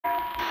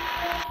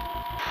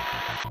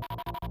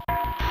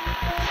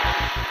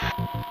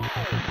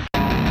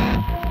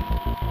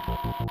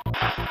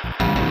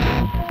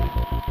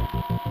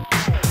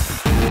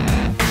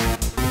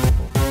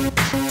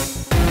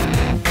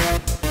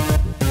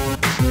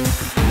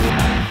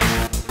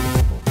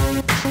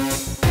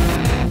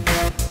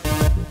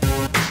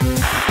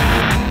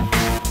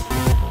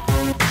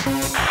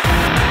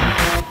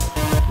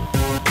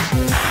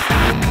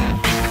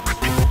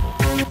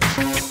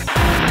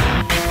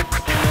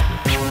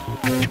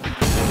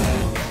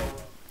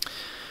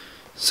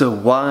So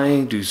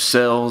why do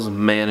sales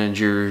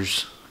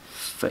managers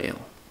fail?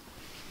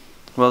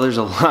 Well, there's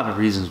a lot of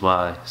reasons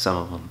why some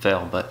of them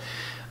fail, but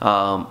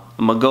I'm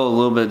going to go a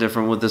little bit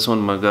different with this one.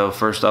 I'm going to go,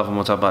 first off, I'm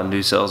going to talk about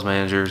new sales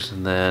managers,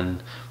 and then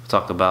we'll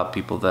talk about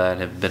people that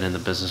have been in the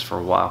business for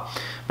a while.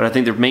 But I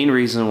think the main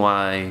reason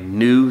why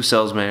new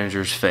sales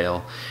managers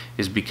fail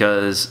is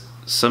because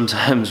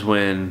sometimes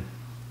when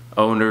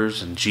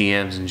owners and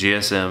GMs and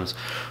GSMs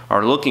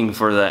are looking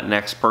for that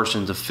next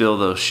person to fill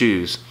those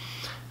shoes,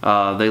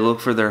 they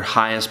look for their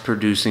highest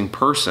producing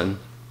person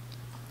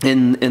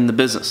in the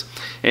business,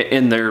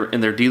 in their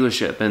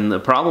dealership. And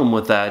the problem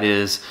with that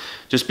is,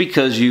 just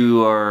because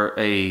you are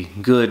a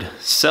good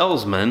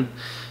salesman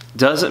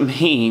doesn't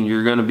mean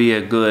you're going to be a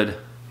good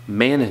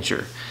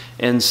manager.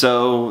 And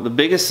so the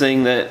biggest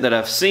thing that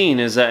I've seen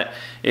is that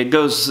it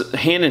goes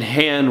hand in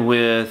hand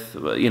with,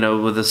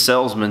 with a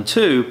salesman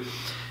too,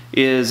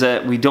 is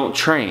that we don't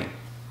train.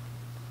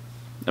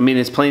 I mean,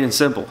 it's plain and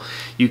simple.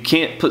 You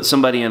can't put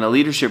somebody in a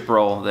leadership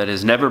role that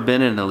has never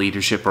been in a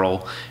leadership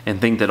role and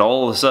think that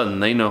all of a sudden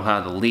they know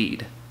how to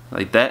lead.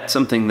 Like, that's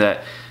something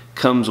that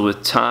comes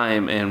with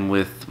time and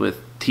with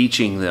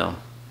teaching them.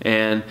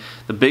 And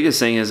the biggest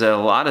thing is that a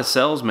lot of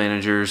sales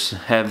managers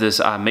have this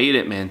 "I made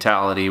it"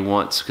 mentality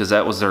once, because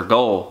that was their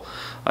goal.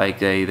 Like,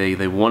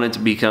 they wanted to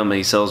become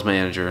a sales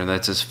manager, and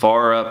that's as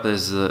far up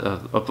as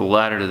up the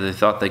ladder that they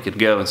thought they could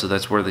go, and so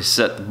that's where they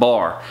set the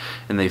bar,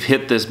 and they've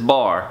hit this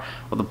bar.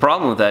 Well, the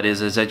problem with that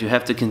is that you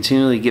have to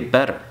continually get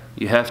better.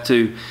 You have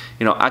to,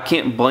 I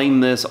can't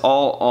blame this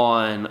all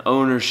on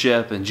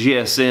ownership and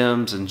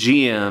GSMs and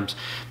GMs,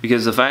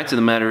 because the fact of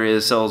the matter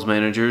is, sales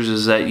managers,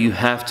 is that you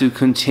have to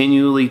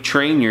continually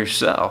train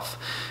yourself.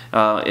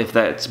 If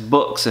that's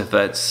books, if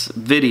that's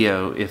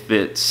video, if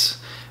it's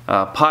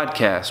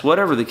podcasts,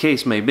 whatever the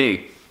case may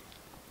be,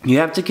 you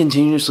have to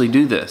continuously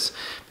do this,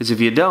 because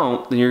if you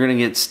don't, then you're going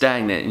to get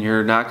stagnant, and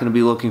you're not going to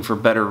be looking for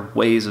better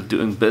ways of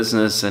doing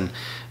business and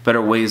better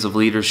ways of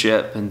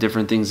leadership and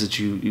different things that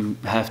you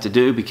have to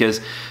do. Because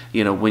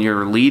when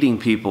you're leading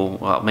people,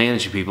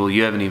 managing people,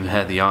 you haven't even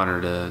had the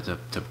honor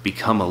to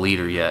become a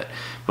leader yet.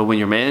 But when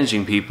you're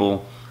managing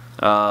people,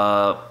 you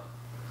have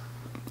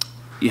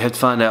to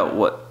find out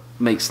what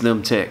makes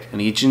them tick, and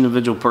each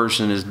individual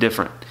person is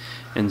different.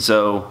 And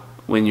so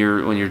when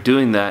you're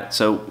doing that,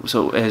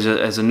 so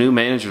as a new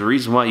manager, the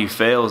reason why you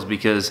fail is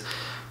because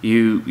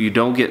you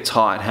don't get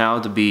taught how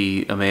to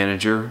be a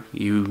manager.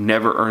 You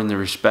never earn the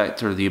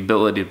respect or the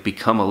ability to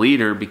become a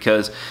leader,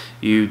 because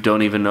you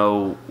don't even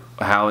know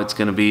how it's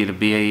going to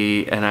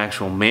be an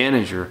actual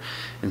manager.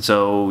 And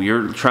so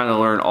you're trying to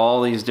learn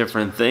all these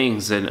different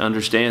things and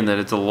understand that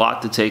it's a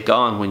lot to take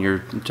on when you're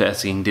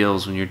tasking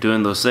deals, when you're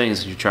doing those things,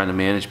 and you're trying to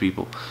manage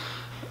people.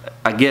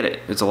 I get it,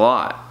 it's a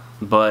lot,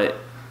 but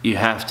you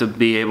have to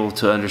be able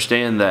to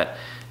understand that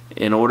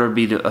in order to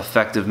be an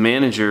effective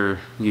manager,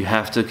 you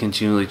have to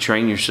continually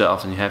train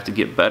yourself, and you have to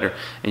get better.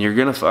 And you're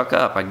gonna fuck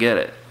up, I get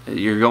it.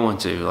 You're going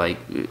to.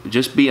 Like,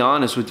 just be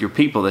honest with your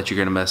people that you're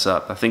gonna mess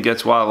up. I think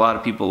that's why a lot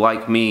of people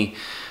like me,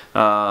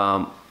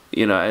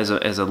 as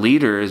a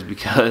leader, is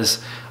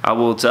because I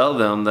will tell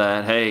them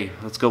that, hey,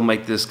 let's go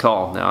make this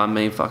call. Now, I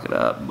may fuck it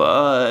up,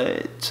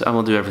 but I'm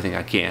gonna do everything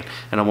I can,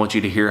 and I want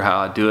you to hear how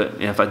I do it.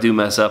 And if I do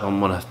mess up,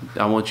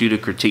 I want you to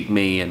critique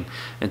me and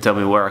tell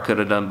me where I could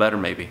have done better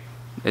maybe.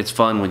 It's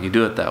fun when you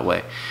do it that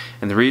way.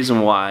 And the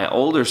reason why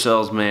older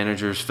sales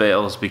managers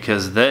fail is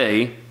because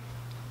they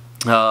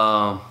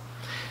don't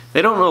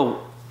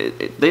know,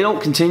 they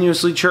don't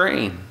continuously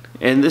train.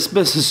 And this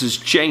business is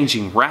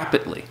changing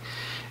rapidly.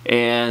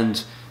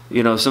 And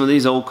some of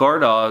these old car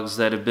dogs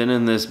that have been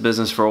in this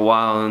business for a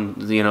while, and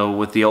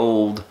with the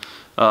old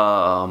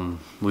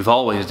we've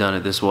always done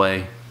it this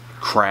way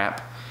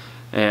crap,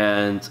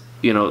 and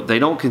they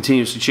don't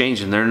continuously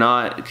change, and they're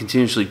not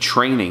continuously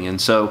training.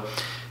 And so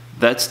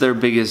that's their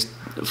biggest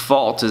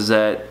fault, is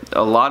that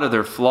a lot of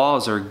their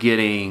flaws are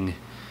getting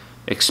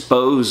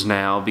exposed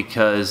now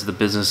because the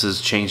business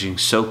is changing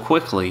so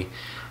quickly,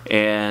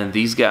 and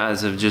these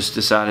guys have just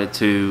decided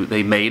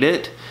they made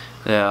it.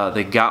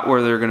 They got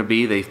where they're going to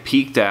be. They've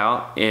peaked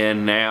out,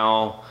 and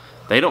now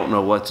they don't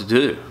know what to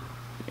do.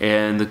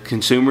 And the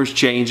consumer's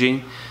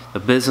changing, the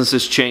business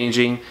is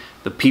changing,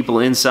 the people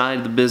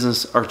inside the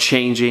business are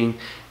changing,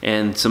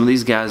 and some of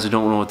these guys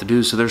don't know what to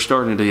do, so they're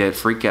starting to get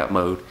freak out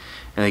mode,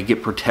 and they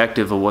get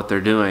protective of what they're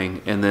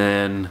doing, and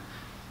then,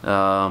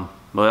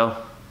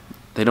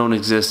 they don't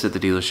exist at the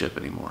dealership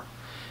anymore.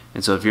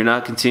 And so if you're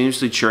not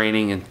continuously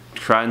training and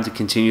trying to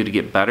continue to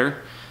get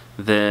better,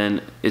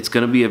 then it's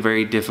going to be a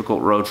very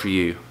difficult road for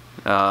you.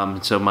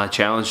 So my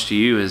challenge to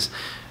you is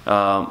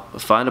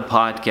find a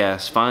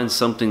podcast, find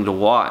something to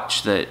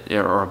watch,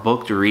 or a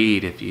book to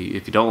read. If you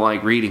don't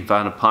like reading,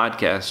 find a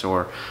podcast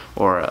or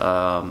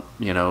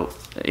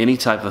any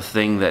type of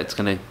thing that's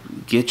going to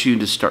get you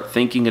to start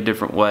thinking a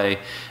different way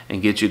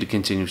and get you to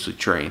continuously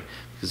train.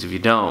 Because if you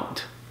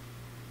don't,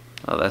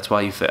 that's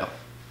why you fail.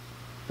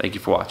 Thank you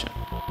for watching.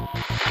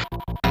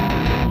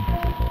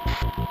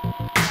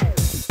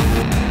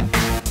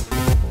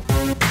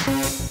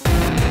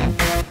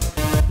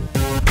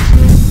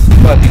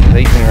 You can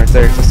hate me right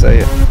there to say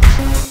it.